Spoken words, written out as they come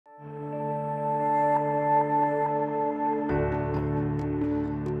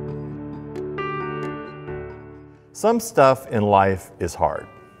Some stuff in life is hard.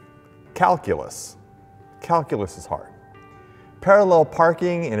 Calculus. Calculus is hard. Parallel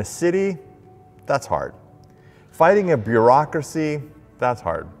parking in a city, that's hard. Fighting a bureaucracy, that's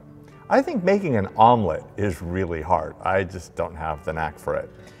hard. I think making an omelet is really hard. I just don't have the knack for it.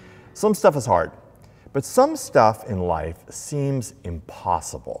 Some stuff is hard, but some stuff in life seems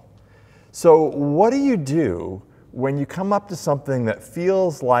impossible. So what do you do when you come up to something that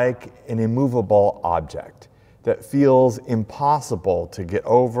feels like an immovable object, that feels impossible to get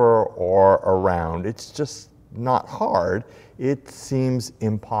over or around? It's just not hard, it seems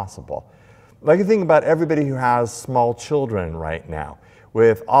impossible. Like you think about everybody who has small children right now,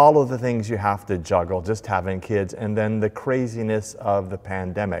 with all of the things you have to juggle, just having kids, and then the craziness of the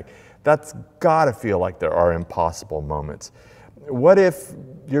pandemic. That's gotta feel like there are impossible moments. What if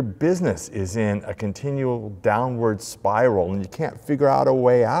your business is in a continual downward spiral and you can't figure out a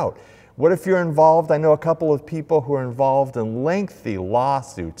way out? What if you're involved? I know a couple of people who are involved in lengthy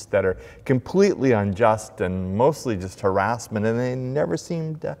lawsuits that are completely unjust and mostly just harassment, and they never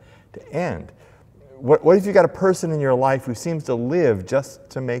seem to end. What if you got a person in your life who seems to live just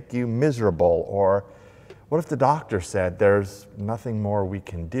to make you miserable? Or what if the doctor said there's nothing more we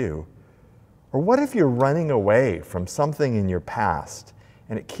can do? Or what if you're running away from something in your past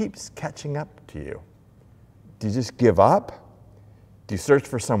and it keeps catching up to you? Do you just give up? Do you search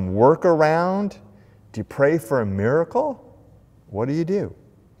for some workaround? Do you pray for a miracle? What do you do?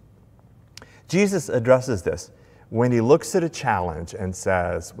 Jesus addresses this when he looks at a challenge and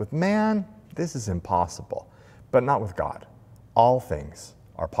says, with man, this is impossible, but not with God. All things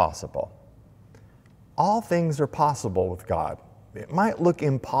are possible. All things are possible with God. It might look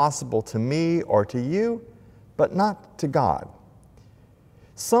impossible to me or to you, but not to God.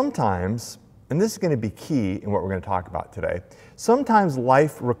 Sometimes, and this is going to be key in what we're going to talk about today, sometimes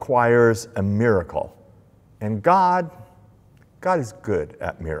life requires a miracle, and God is good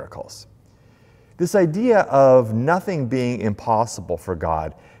at miracles. This idea of nothing being impossible for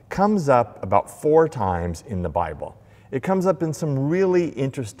God comes up about 4 times in the Bible. It comes up in some really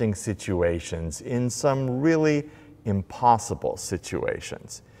interesting situations, in some really impossible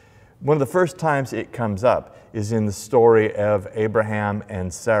situations. One of the first times it comes up is in the story of Abraham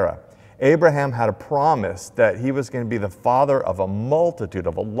and Sarah. Abraham had a promise that he was going to be the father of a multitude,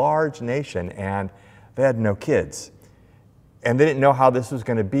 of a large nation, and they had no kids. And they didn't know how this was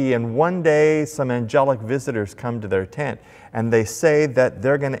going to be. And one day, some angelic visitors come to their tent, and they say that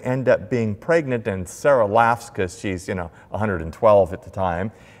they're going to end up being pregnant. And Sarah laughs because she's, 112 at the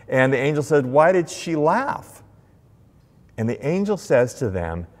time. And the angel said, "Why did she laugh?" And the angel says to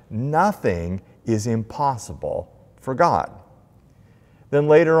them, "Nothing is impossible for God." Then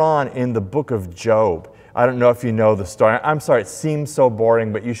later on in the book of Job, I don't know if you know the story. I'm sorry, it seems so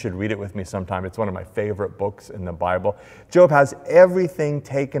boring, but you should read it with me sometime. It's one of my favorite books in the Bible. Job has everything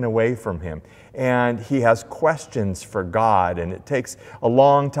taken away from him, and he has questions for God, and it takes a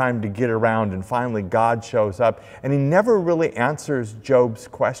long time to get around, and finally God shows up, and he never really answers Job's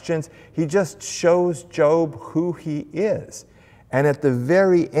questions. He just shows Job who he is. And at the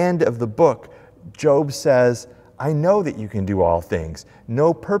very end of the book, Job says, "I know that you can do all things.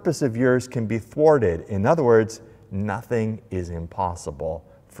 No purpose of yours can be thwarted." In other words, nothing is impossible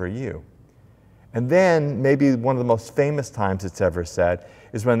for you. And then maybe one of the most famous times it's ever said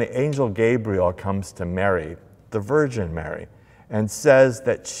is when the angel Gabriel comes to Mary, the Virgin Mary, and says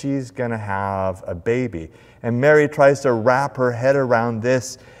that she's going to have a baby. And Mary tries to wrap her head around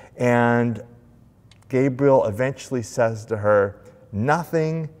this, and Gabriel eventually says to her,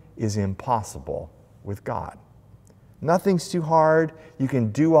 "Nothing is impossible with God." Nothing's too hard. You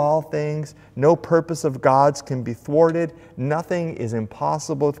can do all things. No purpose of God's can be thwarted. Nothing is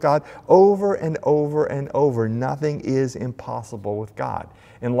impossible with God. Over and over and over, nothing is impossible with God.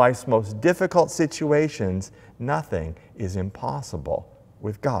 In life's most difficult situations, nothing is impossible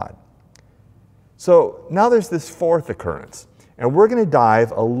with God. So now there's this 4th occurrence, and we're going to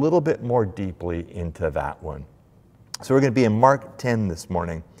dive a little bit more deeply into that one. So we're going to be in Mark 10 this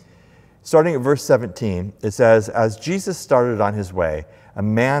morning. Starting at verse 17, it says, "As Jesus started on his way, a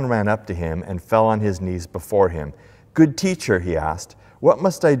man ran up to him and fell on his knees before him. 'Good teacher,' he asked, 'what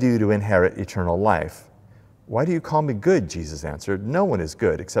must I do to inherit eternal life?' 'Why do you call me good?' Jesus answered. 'No one is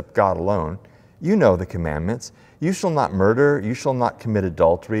good except God alone. You know the commandments. You shall not murder. You shall not commit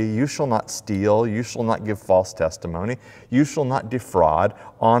adultery. You shall not steal. You shall not give false testimony. You shall not defraud.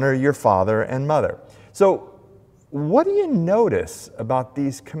 Honor your father and mother.'" So what do you notice about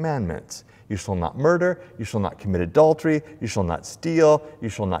these commandments? You shall not murder. You shall not commit adultery. You shall not steal. You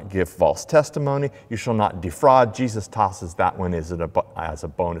shall not give false testimony. You shall not defraud. Jesus tosses that one as a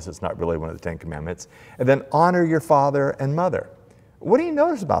bonus. It's not really one of the 10 Commandments. And then honor your father and mother. What do you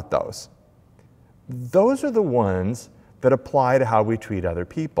notice about those? Those are the ones that apply to how we treat other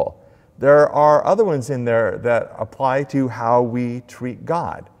people. There are other ones in there that apply to how we treat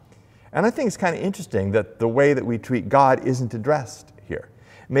God. And I think it's kind of interesting that the way that we treat God isn't addressed here.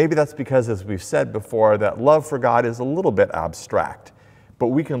 Maybe that's because, as we've said before, that love for God is a little bit abstract. But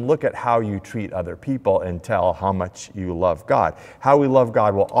we can look at how you treat other people and tell how much you love God. How we love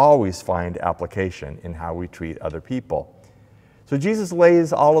God will always find application in how we treat other people. So Jesus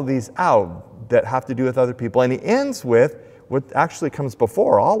lays all of these out that have to do with other people, and he ends with what actually comes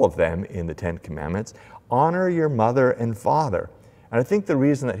before all of them in the 10 Commandments: honor your mother and father. And I think the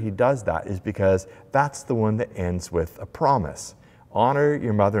reason that he does that is because that's the one that ends with a promise. Honor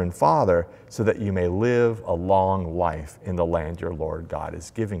your mother and father so that you may live a long life in the land your Lord God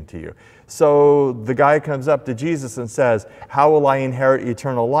is giving to you. So the guy comes up to Jesus and says, how will I inherit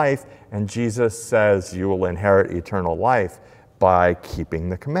eternal life? And Jesus says, you will inherit eternal life by keeping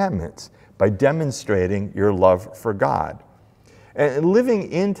the commandments, by demonstrating your love for God. And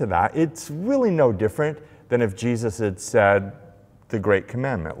living into that, it's really no different than if Jesus had said the great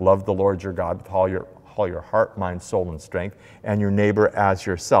commandment: love the Lord your God with all your heart, mind, soul, and strength, and your neighbor as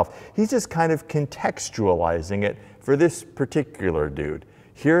yourself. He's just kind of contextualizing it for this particular dude.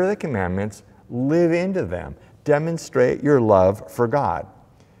 Here are the commandments, live into them, demonstrate your love for God.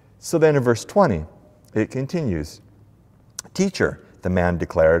 So then in verse 20, it continues. Teacher, the man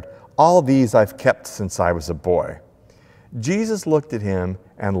declared, all these I've kept since I was a boy. Jesus looked at him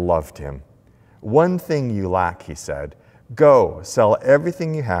and loved him. One thing you lack, he said. Go, sell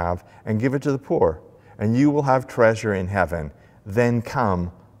everything you have and give it to the poor, and you will have treasure in heaven. Then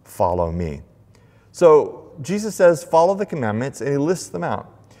come, follow me. So Jesus says, follow the commandments, and he lists them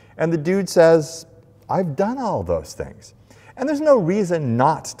out. And the dude says, I've done all those things. And there's no reason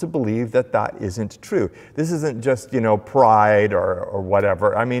not to believe that that isn't true. This isn't just, pride or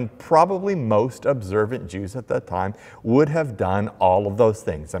whatever. I mean, probably most observant Jews at that time would have done all of those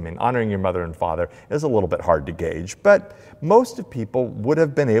things. I mean, honoring your mother and father is a little bit hard to gauge, but most of people would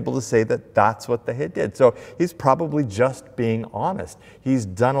have been able to say that that's what they did. So he's probably just being honest. He's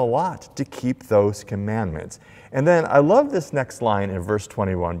done a lot to keep those commandments. And then I love this next line in verse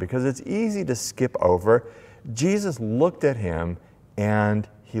 21 because it's easy to skip over. Jesus looked at him and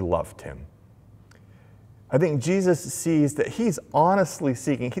he loved him. I think Jesus sees that he's honestly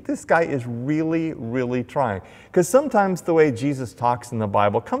seeking. This guy is really, really trying. Because sometimes the way Jesus talks in the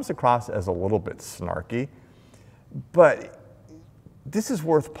Bible comes across as a little bit snarky. But this is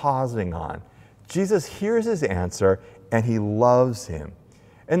worth pausing on. Jesus hears his answer and he loves him.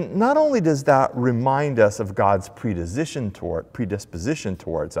 And not only does that remind us of God's predisposition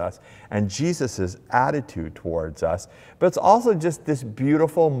towards us and Jesus' attitude towards us, but it's also just this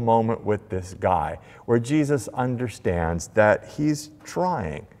beautiful moment with this guy where Jesus understands that he's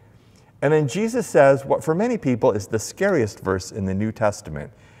trying. And then Jesus says what for many people is the scariest verse in the New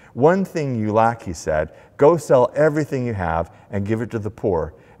Testament. One thing you lack, he said, go sell everything you have and give it to the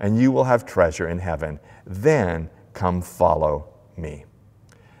poor, and you will have treasure in heaven. Then come follow me.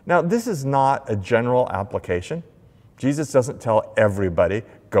 Now, this is not a general application. Jesus doesn't tell everybody,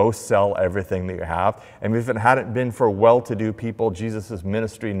 go sell everything that you have. And if it hadn't been for well-to-do people, Jesus'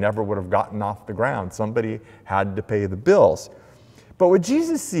 ministry never would have gotten off the ground. Somebody had to pay the bills. But what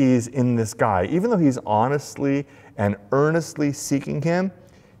Jesus sees in this guy, even though he's honestly and earnestly seeking him,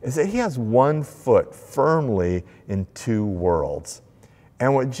 is that he has one foot firmly in two worlds.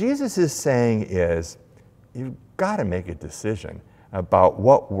 And what Jesus is saying is, you've got to make a decision about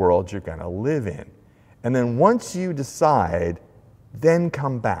what world you're going to live in. And then once you decide, then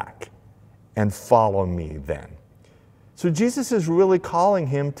come back and follow me then. So Jesus is really calling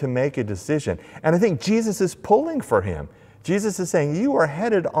him to make a decision. And I think Jesus is pulling for him. Jesus is saying, you are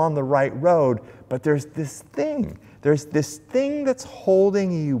headed on the right road, but there's this thing. There's this thing that's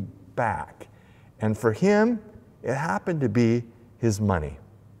holding you back. And for him, it happened to be his money.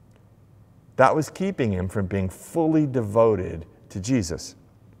 That was keeping him from being fully devoted to Jesus.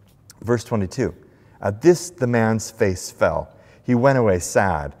 Verse 22, at this the man's face fell. He went away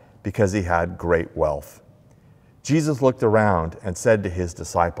sad because he had great wealth. Jesus looked around and said to his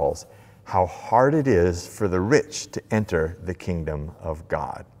disciples, how hard it is for the rich to enter the kingdom of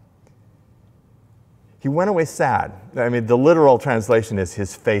God. He went away sad. I mean, the literal translation is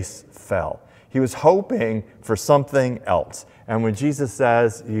his face fell. He was hoping for something else. And when Jesus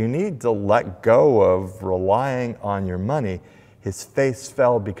says, you need to let go of relying on your money, his face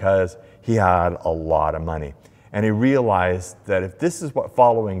fell because he had a lot of money. And he realized that if this is what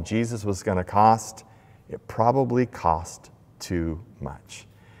following Jesus was going to cost, it probably cost too much.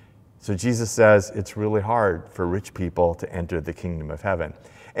 So Jesus says it's really hard for rich people to enter the kingdom of heaven.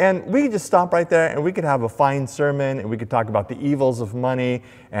 And we could just stop right there and we could have a fine sermon and we could talk about the evils of money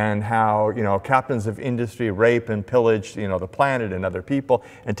and how, captains of industry rape and pillage, the planet and other people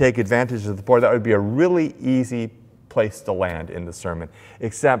and take advantage of the poor. That would be a really easy place to land in the sermon,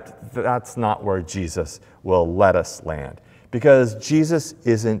 except that's not where Jesus will let us land, because Jesus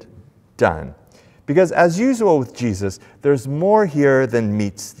isn't done. Because as usual with Jesus, there's more here than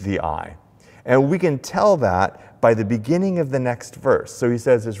meets the eye. And we can tell that by the beginning of the next verse. So he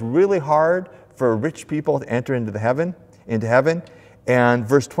says it's really hard for rich people to enter into heaven. And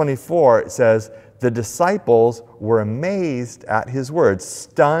verse 24, it says, the disciples were amazed at his words,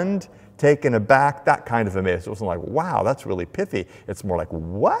 stunned, taken aback, that kind of amazed. It wasn't like, wow, that's really pithy. It's more like,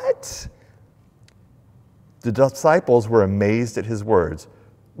 what? The disciples were amazed at his words.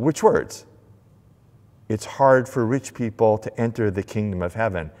 Which words? It's hard for rich people to enter the kingdom of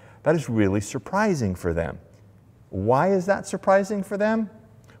heaven. That is really surprising for them. Why is that surprising for them?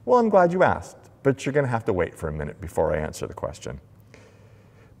 Well, I'm glad you asked, but you're going to have to wait for a minute before I answer the question.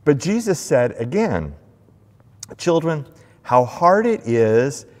 But Jesus said again, children, how hard it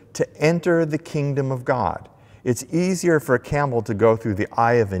is to enter the kingdom of God. It's easier for a camel to go through the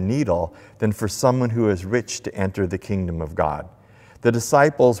eye of a needle than for someone who is rich to enter the kingdom of God. The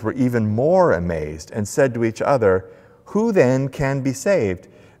disciples were even more amazed and said to each other, who then can be saved?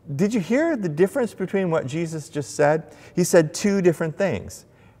 Did you hear the difference between what Jesus just said? He said two different things.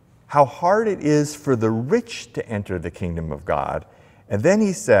 How hard it is for the rich to enter the kingdom of God. And then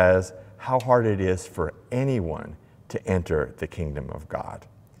he says how hard it is for anyone to enter the kingdom of God.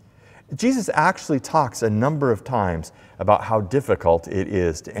 Jesus actually talks a number of times about how difficult it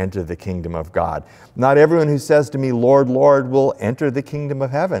is to enter the kingdom of God. Not everyone who says to me, Lord, Lord, will enter the kingdom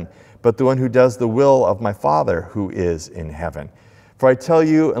of heaven, but the one who does the will of my Father who is in heaven. For I tell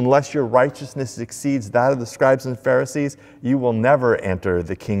you, unless your righteousness exceeds that of the scribes and Pharisees, you will never enter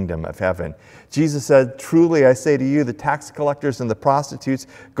the kingdom of heaven. Jesus said, truly I say to you, the tax collectors and the prostitutes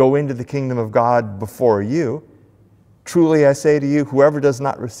go into the kingdom of God before you. Truly I say to you, whoever does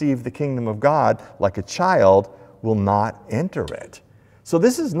not receive the kingdom of God like a child will not enter it. So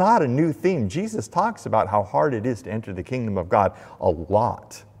this is not a new theme. Jesus talks about how hard it is to enter the kingdom of God a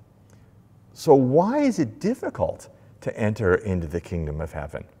lot. So why is it difficult to enter into the kingdom of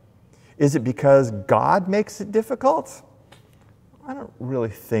heaven? Is it because God makes it difficult? I don't really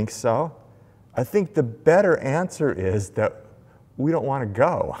think so. I think the better answer is that we don't want to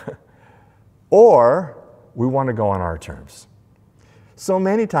go. Or we want to go on our terms. So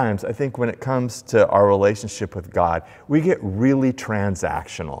many times, I think when it comes to our relationship with God, we get really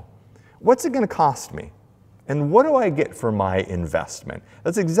transactional. What's it going to cost me? And what do I get for my investment?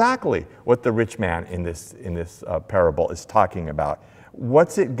 That's exactly what the rich man in this parable is talking about.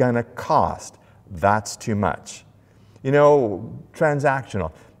 What's it going to cost? That's too much.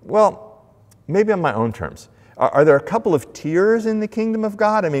 Transactional. Well, maybe on my own terms. Are there a couple of tiers in the kingdom of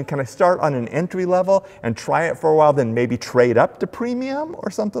God? I mean, can I start on an entry level and try it for a while, then maybe trade up to premium or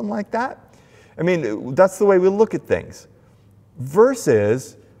something like that? I mean, that's the way we look at things.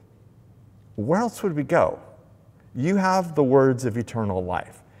 Versus, where else would we go? You have the words of eternal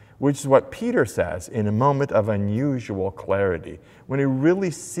life, which is what Peter says in a moment of unusual clarity, when he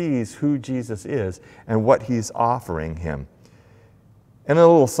really sees who Jesus is and what he's offering him. And a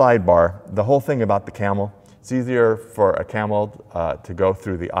little sidebar, the whole thing about the camel, it's easier for a camel to go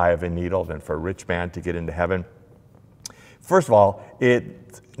through the eye of a needle than for a rich man to get into heaven. First of all,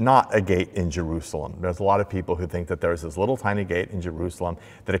 it's not a gate in Jerusalem. There's a lot of people who think that there's this little tiny gate in Jerusalem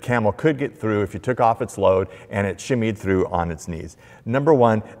that a camel could get through if you took off its load and it shimmied through on its knees. Number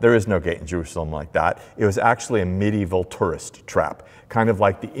one, there is no gate in Jerusalem like that. It was actually a medieval tourist trap, kind of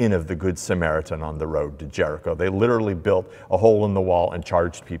like the Inn of the Good Samaritan on the road to Jericho. They literally built a hole in the wall and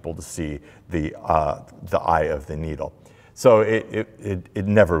charged people to see the eye of the needle. So it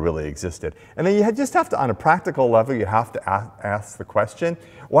never really existed. And then you just have to, on a practical level, you have to ask the question,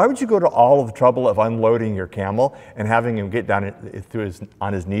 why would you go to all of the trouble of unloading your camel and having him get down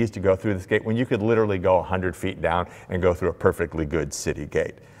on his knees to go through this gate when you could literally go 100 feet down and go through a perfectly good city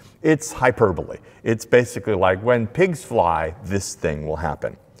gate? It's hyperbole. It's basically like when pigs fly, this thing will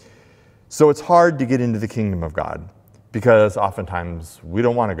happen. So it's hard to get into the kingdom of God because oftentimes we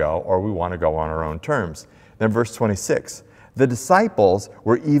don't want to go, or we want to go on our own terms. Then verse 26, the disciples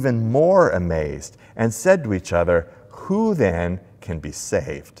were even more amazed and said to each other, who then can be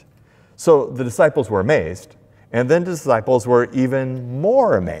saved? So the disciples were amazed, and then the disciples were even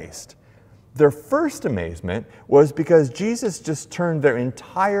more amazed. Their first amazement was because Jesus just turned their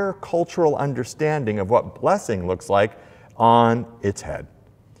entire cultural understanding of what blessing looks like on its head.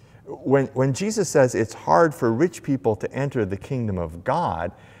 When Jesus says it's hard for rich people to enter the kingdom of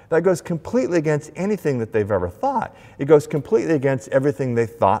God, that goes completely against anything that they've ever thought. It goes completely against everything they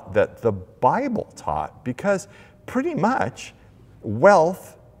thought that the Bible taught, because pretty much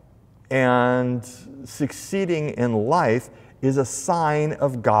wealth and succeeding in life is a sign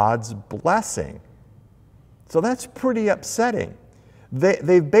of God's blessing. So that's pretty upsetting.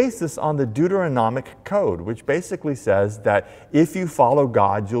 They've based this on the Deuteronomic Code, which basically says that if you follow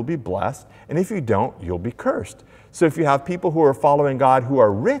God, you'll be blessed, and if you don't, you'll be cursed. So if you have people who are following God who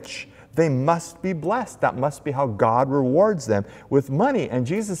are rich, they must be blessed. That must be how God rewards them with money. And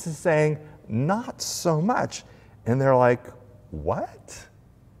Jesus is saying, not so much. And they're like, what?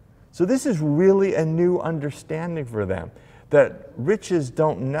 So this is really a new understanding for them, that riches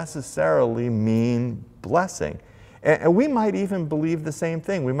don't necessarily mean blessing. And we might even believe the same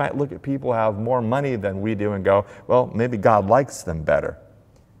thing. We might look at people who have more money than we do and go, well, maybe God likes them better.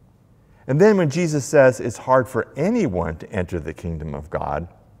 And then when Jesus says it's hard for anyone to enter the kingdom of God,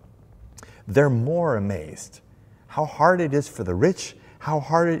 they're more amazed. How hard it is for the rich, how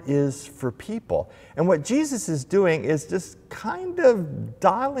hard it is for people. And what Jesus is doing is just kind of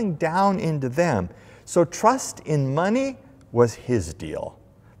dialing down into them. So trust in money was his deal.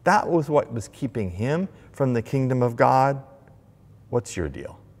 That was what was keeping him from the kingdom of God. What's your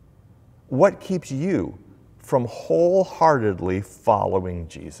deal? What keeps you from wholeheartedly following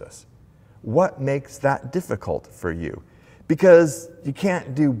Jesus? What makes that difficult for you? Because you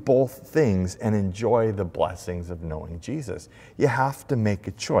can't do both things and enjoy the blessings of knowing Jesus. You have to make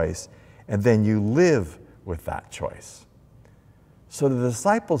a choice, and then you live with that choice. So the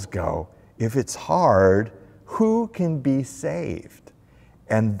disciples go, if it's hard, who can be saved?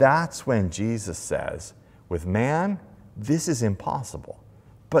 And that's when Jesus says, with man, this is impossible,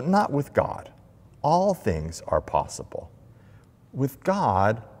 but not with God. All things are possible. With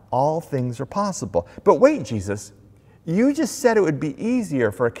God, all things are possible. But wait, Jesus, you just said it would be easier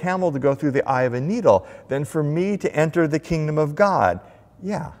for a camel to go through the eye of a needle than for me to enter the kingdom of God.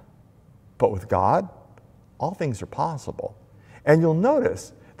 Yeah, but with God, all things are possible. And you'll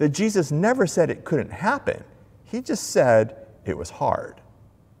notice that Jesus never said it couldn't happen. He just said it was hard.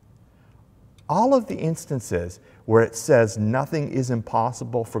 All of the instances where it says nothing is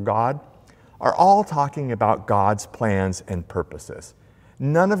impossible for God are all talking about God's plans and purposes.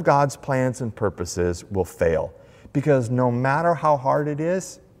 None of God's plans and purposes will fail, because no matter how hard it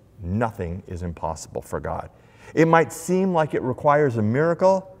is, nothing is impossible for God. It might seem like it requires a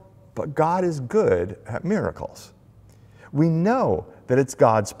miracle, but God is good at miracles. We know that it's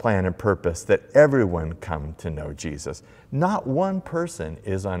God's plan and purpose that everyone come to know Jesus. Not one person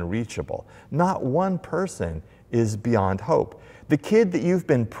is unreachable. Not one person is beyond hope. The kid that you've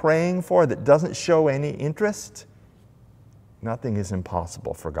been praying for that doesn't show any interest, nothing is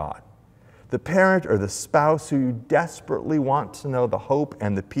impossible for God. The parent or the spouse who you desperately want to know the hope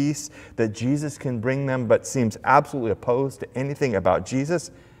and the peace that Jesus can bring them but seems absolutely opposed to anything about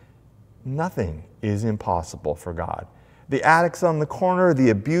Jesus, nothing is impossible for God. The addicts on the corner,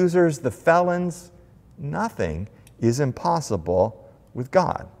 the abusers, the felons, nothing is impossible with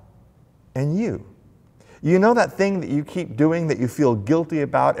God. And you know that thing that you keep doing that you feel guilty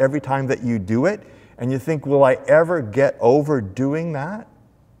about every time that you do it, and you think, will I ever get over doing that?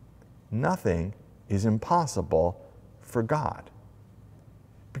 Nothing is impossible for God.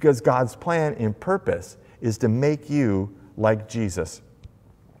 Because God's plan and purpose is to make you like Jesus.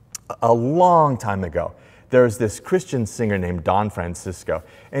 A long time ago, there was this Christian singer named Don Francisco,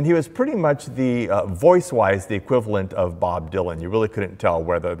 and he was pretty much the voice-wise the equivalent of Bob Dylan. You really couldn't tell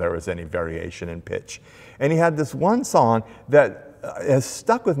whether there was any variation in pitch. And he had this one song that has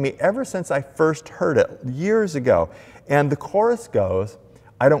stuck with me ever since I first heard it years ago. And the chorus goes,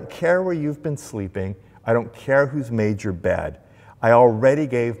 I don't care where you've been sleeping, I don't care who's made your bed, I already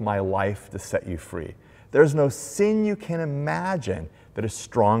gave my life to set you free. There's no sin you can imagine that is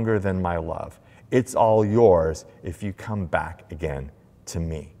stronger than my love. It's all yours if you come back again to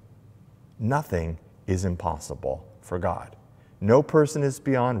me. Nothing is impossible for God. No person is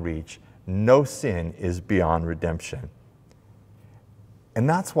beyond reach. No sin is beyond redemption. And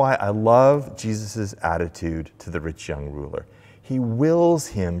that's why I love Jesus' attitude to the rich young ruler. He wills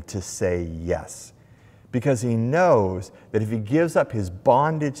him to say yes, because he knows that if he gives up his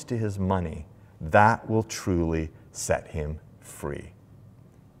bondage to his money, that will truly set him free.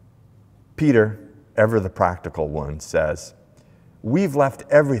 Peter, ever the practical one, says, "We've left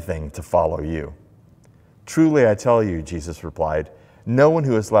everything to follow you." "Truly I tell you," Jesus replied, No one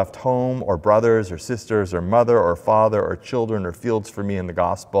who has left home or brothers or sisters or mother or father or children or fields for me in the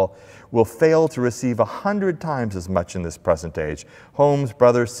gospel will fail to receive 100 times as much in this present age. Homes,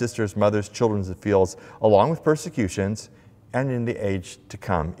 brothers, sisters, mothers, children, and fields, along with persecutions, and in the age to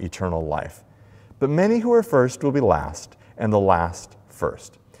come, eternal life. But many who are first will be last, and the last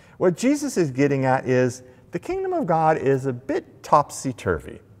first. What Jesus is getting at is the kingdom of God is a bit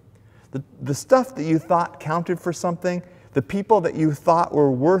topsy-turvy. The stuff that you thought counted for something, the people that you thought were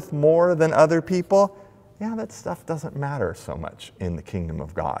worth more than other people, yeah, that stuff doesn't matter so much in the kingdom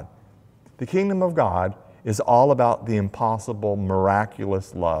of God. The kingdom of God is all about the impossible,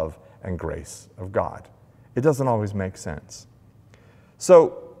 miraculous love and grace of God. It doesn't always make sense.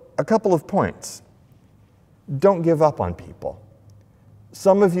 So, a couple of points. Don't give up on people.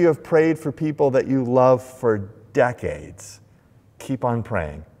 Some of you have prayed for people that you love for decades. Keep on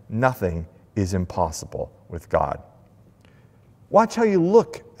praying. Nothing is impossible with God. Watch how you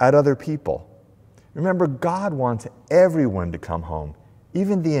look at other people. Remember, God wants everyone to come home,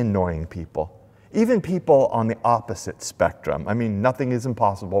 even the annoying people, even people on the opposite spectrum. I mean, nothing is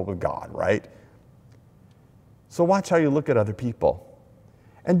impossible with God, right? So watch how you look at other people.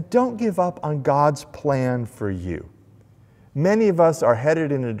 And don't give up on God's plan for you. Many of us are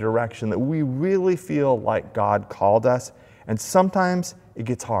headed in a direction that we really feel like God called us, and sometimes it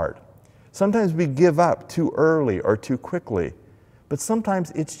gets hard. Sometimes we give up too early or too quickly, but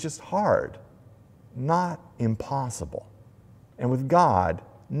sometimes it's just hard, not impossible. And with God,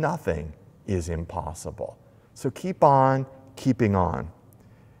 nothing is impossible. So keep on keeping on.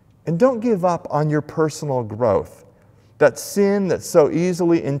 And don't give up on your personal growth. That sin that so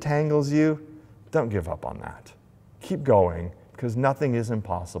easily entangles you, don't give up on that. Keep going, because nothing is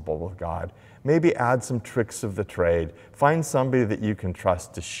impossible with God. Maybe add some tricks of the trade. Find somebody that you can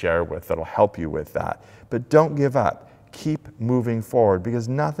trust to share with that'll help you with that. But don't give up. Keep moving forward, because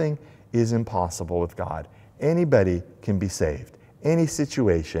nothing is impossible with God. Anybody can be saved. Any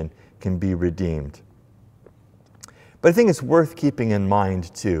situation can be redeemed. But I think it's worth keeping in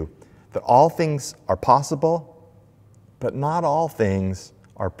mind, too, that all things are possible, but not all things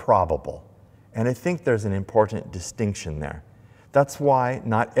are probable. And I think there's an important distinction there. That's why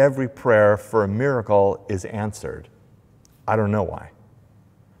not every prayer for a miracle is answered. I don't know why.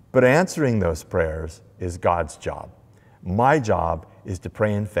 But answering those prayers is God's job. My job is to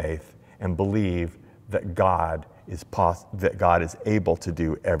pray in faith and believe that God is able to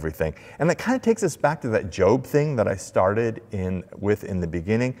do everything. And that kind of takes us back to that Job thing that I started with in the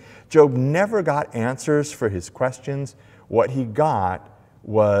beginning. Job never got answers for his questions. What he got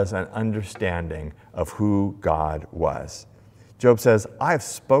was an understanding of who God was. Job says, I've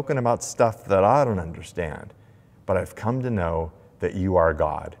spoken about stuff that I don't understand, but I've come to know that you are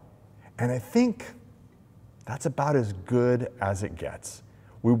God. And I think that's about as good as it gets.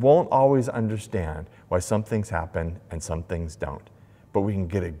 We won't always understand why some things happen and some things don't, but we can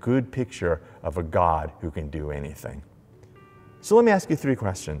get a good picture of a God who can do anything. So let me ask you 3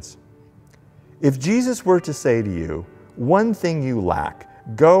 questions. If Jesus were to say to you, one thing you lack,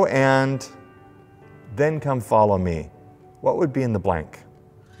 go and then come follow me, what would be in the blank?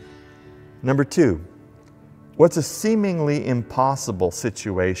 Number 2, what's a seemingly impossible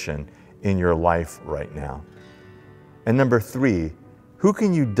situation in your life right now? And number 3, who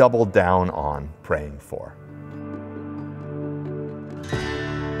can you double down on praying for?